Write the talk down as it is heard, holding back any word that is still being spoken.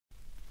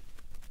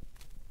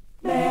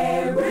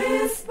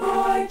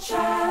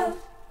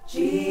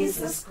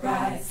Jesus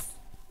Christ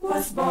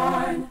was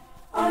born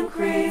on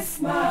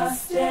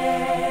Christmas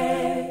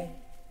Day,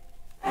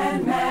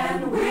 and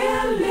man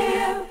will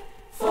live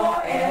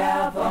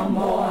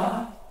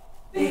forevermore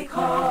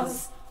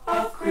because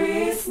of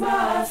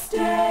Christmas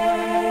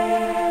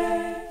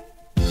Day.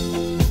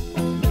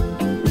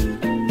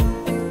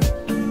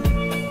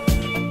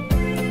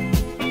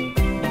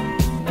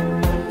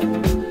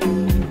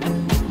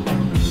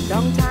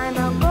 Long time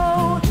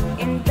ago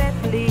in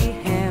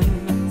Bethlehem,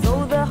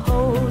 so the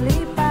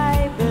Holy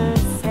Bible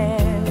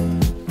said,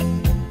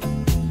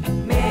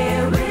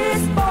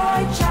 Mary's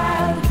boy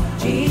child,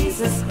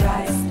 Jesus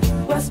Christ,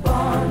 was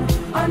born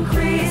on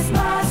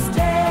Christmas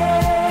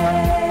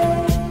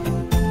Day.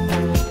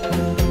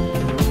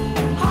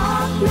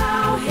 Hark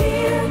now,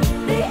 hear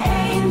the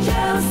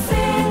angels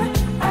sing,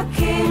 a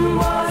king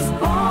was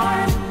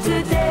born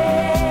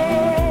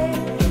today,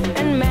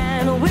 and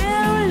man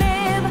will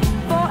live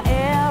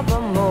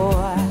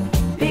forevermore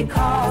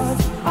because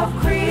of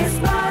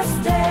Christmas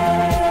Day.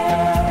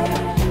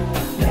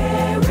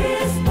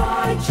 Mary's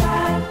boy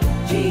child,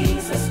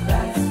 Jesus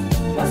Christ,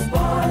 was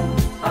born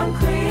on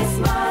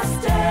Christmas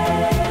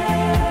Day.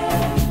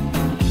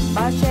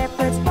 While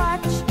shepherds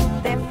watch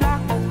their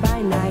flock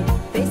by night,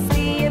 they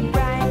see a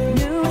bright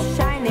new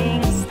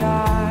shining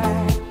star.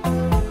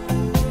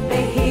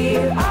 They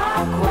hear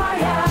a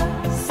choir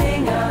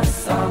sing a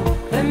song,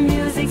 the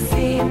music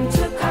seemed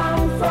to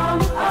come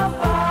from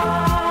afar.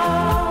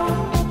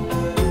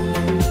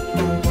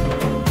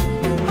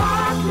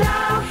 Hark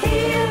now,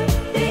 hear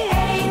the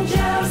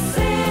angels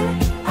sing,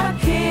 a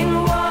king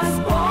was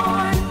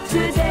born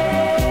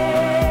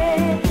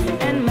today,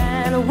 and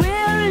man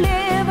will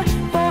live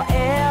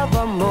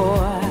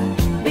forevermore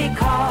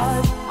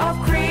because of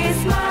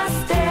Christmas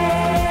Day.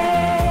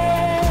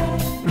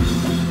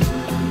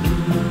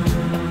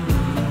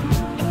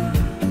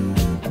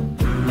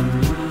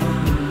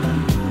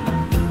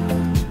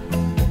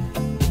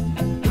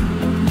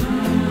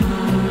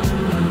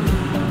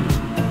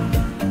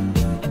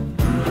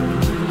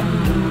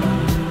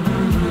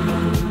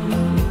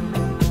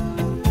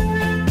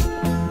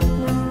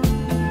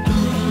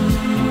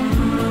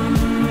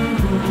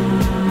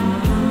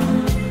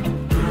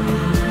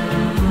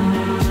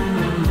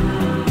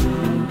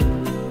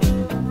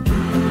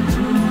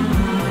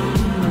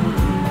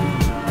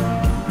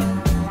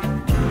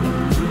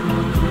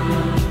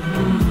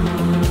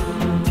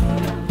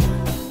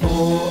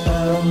 For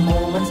a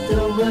moment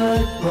the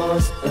world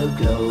was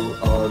aglow,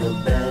 all the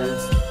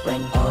bells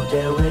rang out,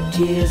 there were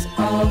tears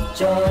of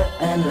joy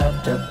and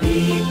laughter.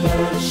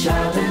 People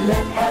shouted,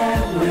 let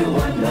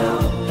everyone know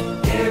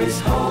there is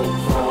hope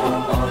for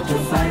all to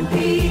find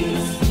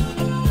peace.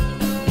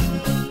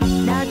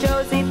 Now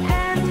Joseph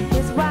and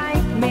his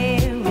wife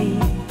Mary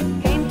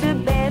came to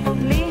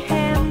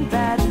Bethlehem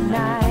that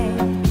night.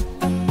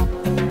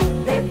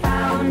 They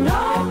found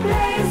no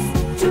place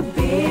to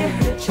bear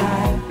her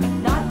child,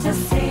 not a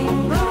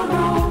single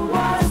room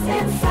was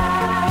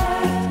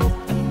inside.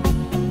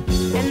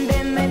 And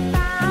then they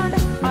found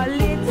a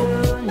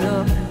little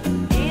nook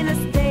in a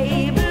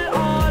stable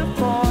all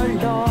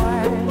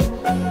forlorn.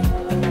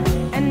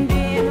 And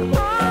in a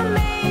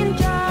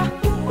manger,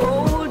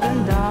 golden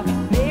dark,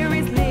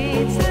 Mary's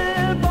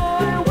little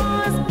boy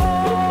was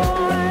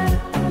born.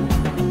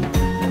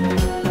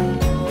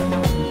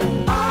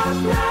 Hark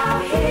now,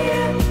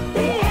 hear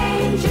the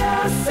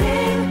angels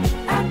sing,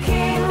 a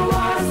king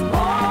was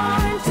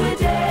born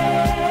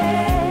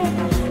today,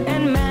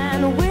 and man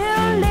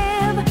will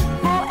live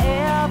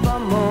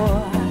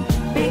forevermore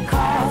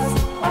because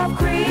of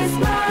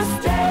Christmas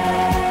Day.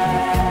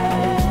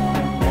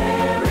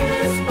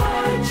 Mary's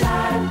boy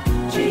child,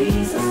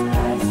 Jesus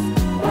Christ,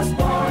 was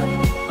born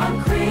on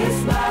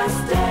Christmas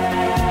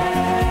Day.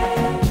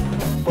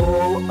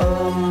 For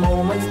a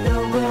moment the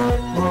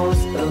world was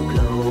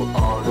aglow,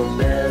 all the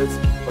bells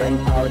rang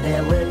out,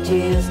 there were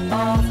tears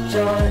of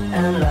joy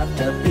and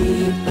laughter.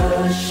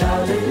 People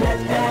shouted, let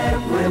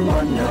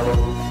everyone know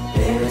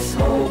there is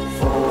hope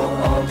for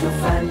all to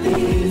find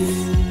peace.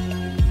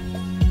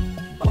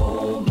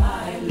 Oh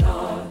my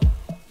Lord,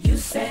 you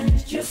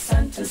sent your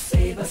Son to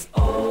save us.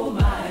 Oh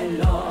my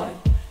Lord,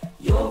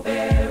 your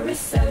very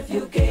self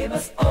you gave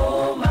us.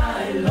 Oh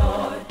my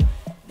Lord,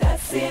 that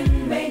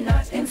sin may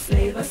not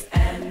enslave us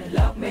and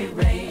love may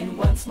reign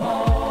once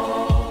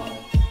more.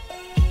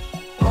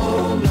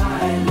 Oh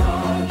my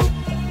Lord,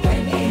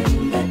 when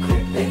in the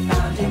crypt they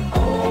found him.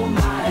 Oh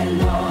my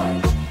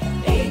Lord,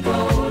 a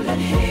golden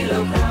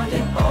halo crowned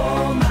him.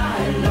 Oh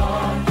my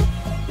Lord,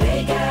 they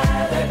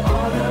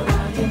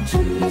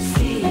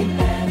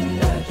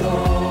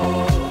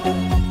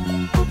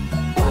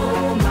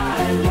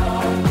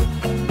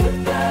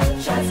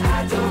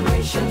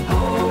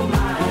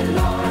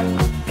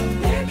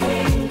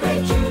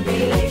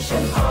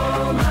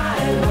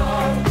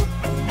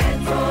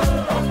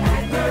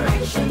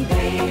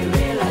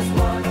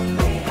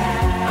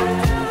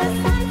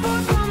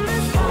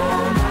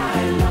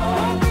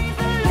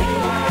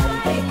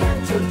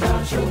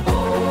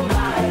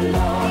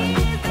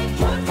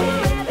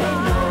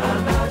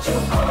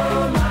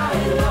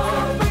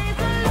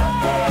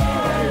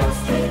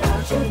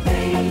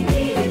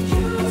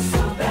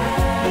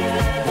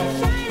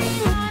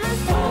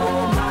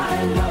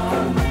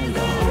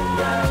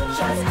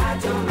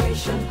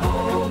nation.